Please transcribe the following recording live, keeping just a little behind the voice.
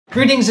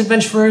Greetings,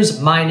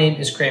 adventurers. My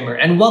name is Kramer,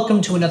 and welcome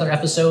to another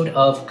episode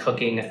of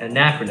Cooking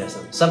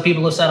Anachronism. Some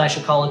people have said I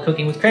should call it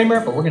Cooking with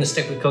Kramer, but we're going to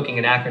stick with Cooking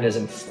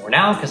Anachronism for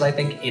now because I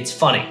think it's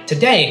funny.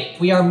 Today,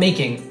 we are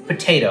making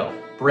potato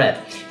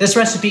bread. This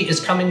recipe is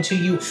coming to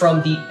you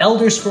from the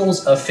Elder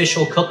Scrolls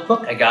official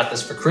cookbook. I got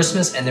this for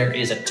Christmas, and there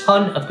is a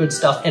ton of good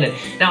stuff in it.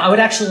 Now, I would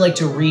actually like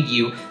to read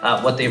you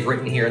what they've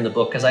written here in the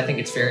book because I think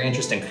it's very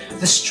interesting.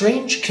 The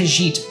strange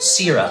Khajiit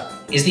Sira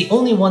is the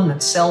only one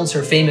that sells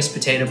her famous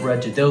potato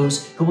bread to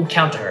those who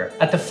encounter her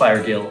at the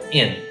Firegill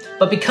Inn.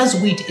 But because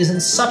wheat is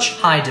in such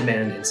high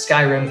demand in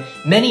Skyrim,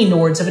 many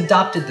Nords have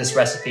adopted this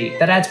recipe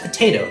that adds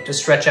potato to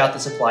stretch out the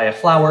supply of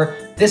flour.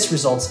 This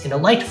results in a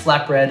light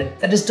flatbread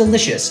that is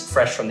delicious,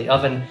 fresh from the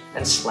oven,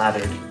 and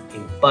slathered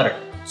in butter.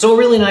 So a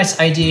really nice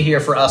idea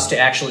here for us to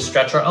actually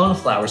stretch our own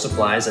flour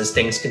supplies as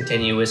things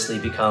continuously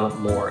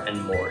become more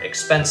and more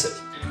expensive.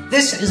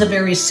 This is a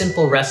very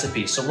simple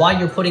recipe, so while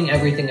you're putting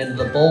everything into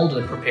the bowl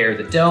to prepare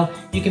the dough,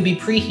 you can be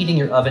preheating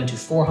your oven to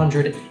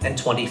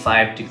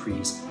 425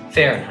 degrees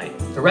Fahrenheit.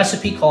 The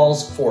recipe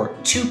calls for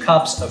 2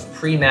 cups of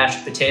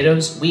pre-mashed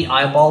potatoes. We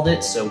eyeballed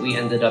it, so we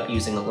ended up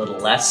using a little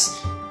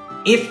less.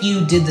 If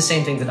you did the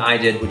same thing that I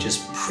did, which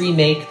is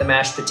pre-make the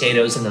mashed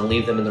potatoes and then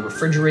leave them in the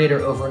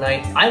refrigerator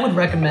overnight, I would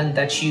recommend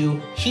that you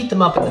heat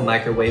them up in the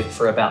microwave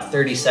for about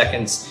 30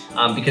 seconds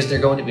because they're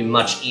going to be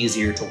much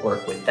easier to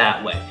work with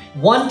that way.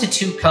 1 to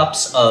 2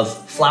 cups of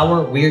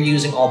flour. We're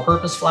using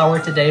all-purpose flour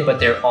today, but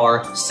there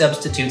are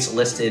substitutes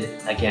listed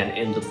again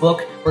in the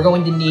book. We're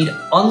going to need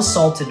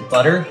unsalted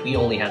butter. We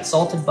only had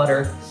salted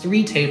butter,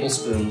 3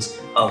 tablespoons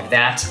of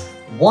that,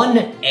 1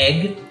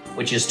 egg,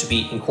 which is to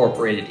be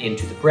incorporated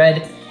into the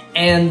bread,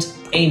 and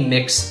a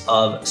mix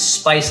of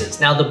spices.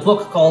 Now, the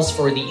book calls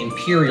for the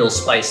Imperial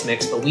Spice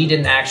mix, but we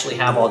didn't actually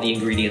have all the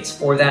ingredients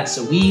for that,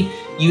 so we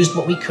used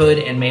what we could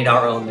and made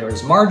our own. There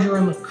was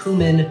marjoram,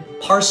 cumin,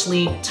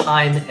 parsley,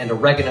 thyme, and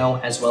oregano,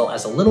 as well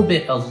as a little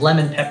bit of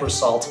lemon pepper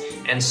salt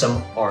and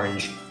some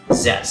orange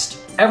zest.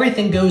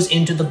 Everything goes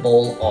into the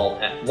bowl all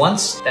at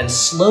once, then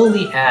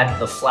slowly add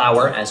the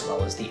flour as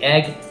well as the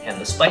egg and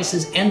the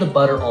spices and the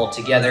butter all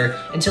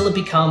together until it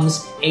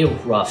becomes a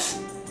rough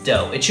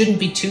dough. It shouldn't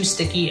be too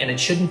sticky and it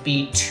shouldn't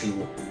be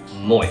too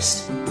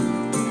moist.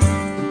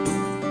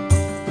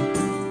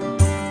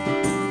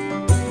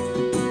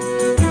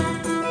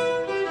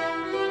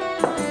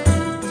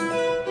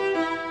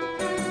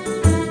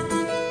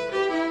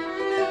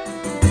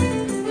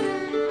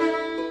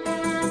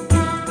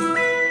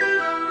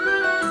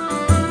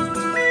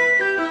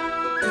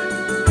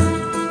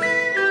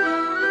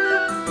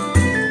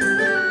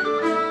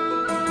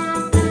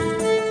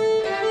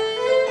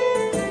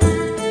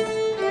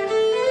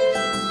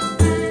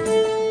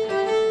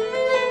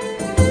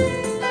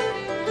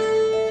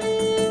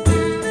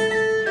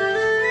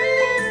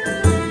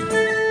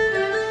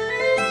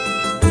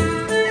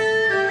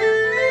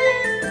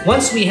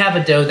 Once we have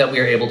a dough that we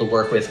are able to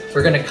work with,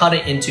 we're gonna cut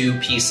it into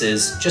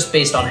pieces just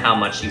based on how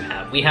much you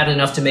have. We had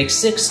enough to make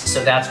 6,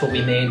 so that's what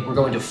we made. We're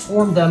going to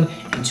form them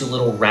into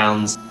little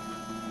rounds.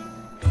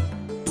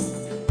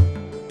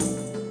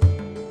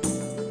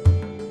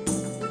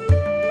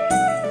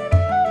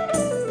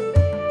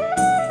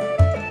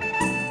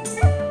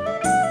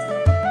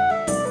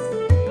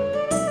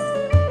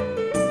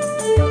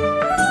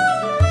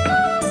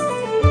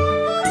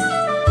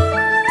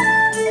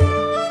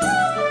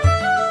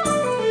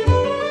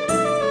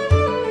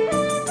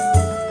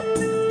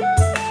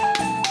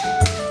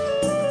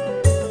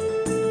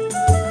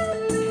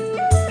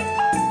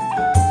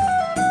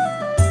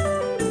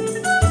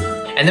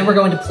 And then we're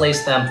going to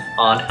place them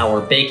on our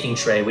baking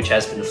tray, which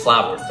has been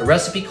floured. The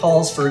recipe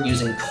calls for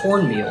using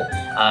cornmeal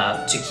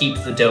to keep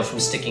the dough from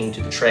sticking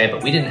to the tray,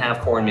 but we didn't have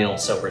cornmeal,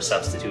 so we're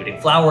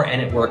substituting flour,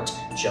 and it worked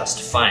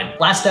just fine.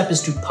 Last step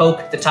is to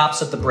poke the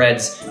tops of the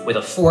breads with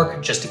a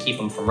fork just to keep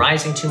them from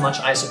rising too much,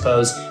 I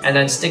suppose, and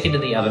then stick it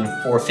in the oven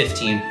for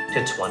 15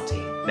 to 20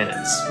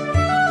 minutes.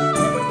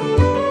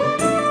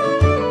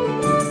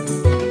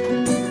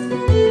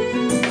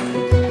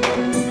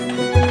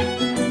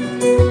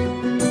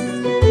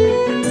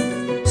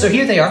 So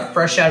here they are,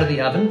 fresh out of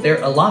the oven.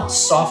 They're a lot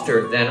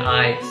softer than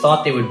I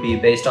thought they would be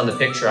based on the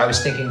picture. I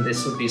was thinking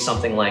this would be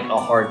something like a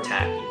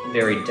hardtack,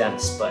 very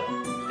dense, but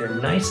they're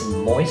nice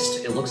and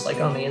moist, it looks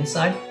like on the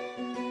inside.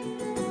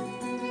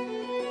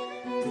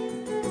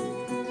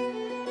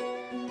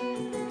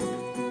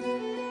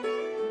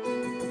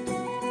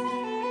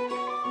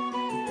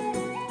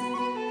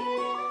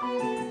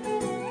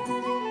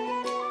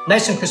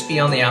 Nice and crispy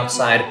on the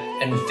outside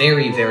and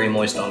very, very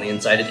moist on the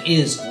inside. It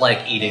is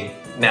like eating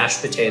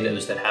mashed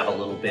potatoes that have a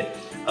little bit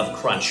of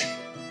crunch.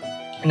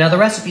 Now, the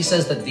recipe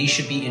says that these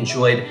should be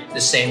enjoyed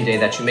the same day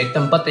that you make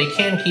them, but they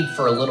can keep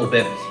for a little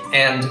bit,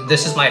 and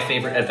this is my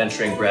favorite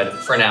adventuring bread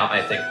for now,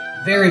 I think.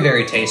 Very,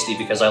 very tasty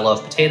because I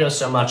love potatoes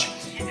so much,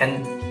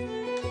 and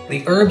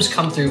the herbs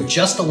come through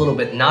just a little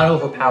bit, not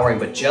overpowering,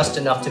 but just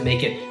enough to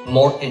make it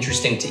more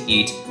interesting to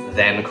eat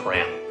than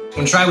cram. I'm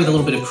gonna try with a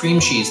little bit of cream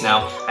cheese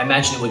now. I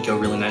imagine it would go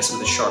really nice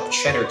with a sharp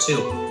cheddar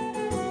too.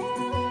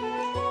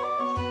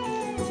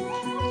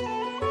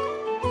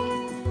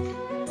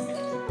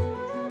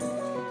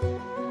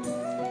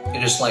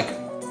 It is like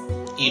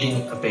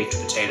eating a baked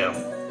potato,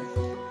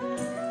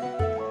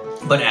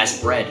 but as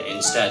bread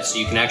instead, so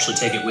you can actually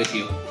take it with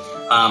you.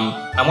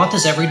 I want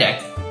this every day.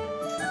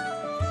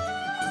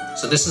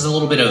 So this is a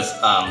little bit of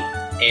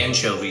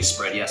anchovy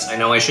spread. Yes, I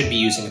know I should be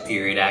using a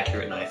period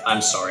accurate knife.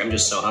 I'm sorry, I'm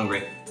just so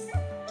hungry.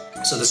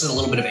 So this is a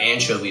little bit of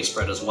anchovy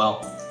spread as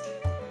well.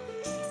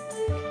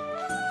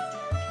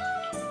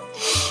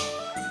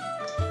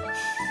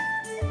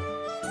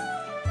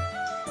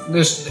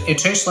 It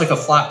tastes like a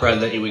flatbread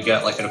that you would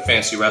get like at a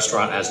fancy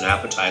restaurant as an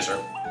appetizer.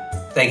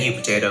 Thank you,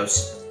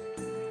 potatoes.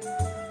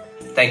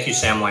 Thank you,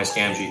 Samwise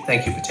Gamgee.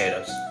 Thank you,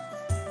 potatoes.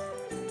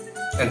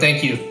 And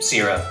thank you,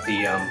 Sierra,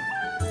 the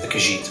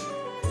Khajiit.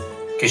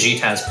 Khajiit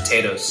has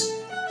potatoes,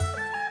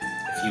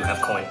 if you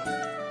have coin.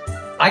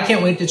 I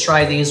can't wait to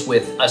try these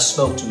with a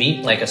smoked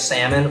meat, like a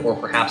salmon or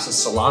perhaps a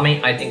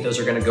salami. I think those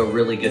are gonna go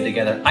really good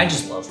together. I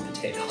just love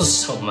potatoes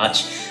so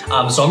much.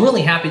 So I'm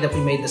really happy that we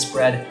made this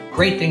bread.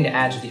 Great thing to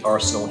add to the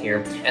arsenal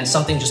here, and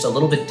something just a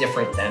little bit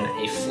different than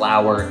a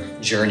flour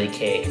journey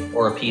cake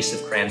or a piece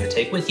of cram to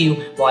take with you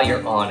while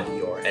you're on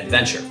your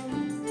adventure.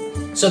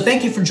 So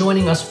thank you for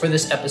joining us for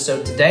this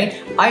episode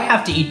today. I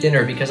have to eat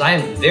dinner because I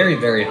am very,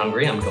 very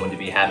hungry. I'm going to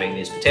be having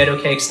these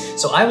potato cakes.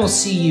 So I will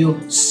see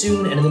you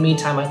soon. And in the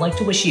meantime, I'd like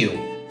to wish you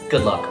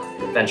good luck on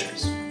your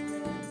adventures.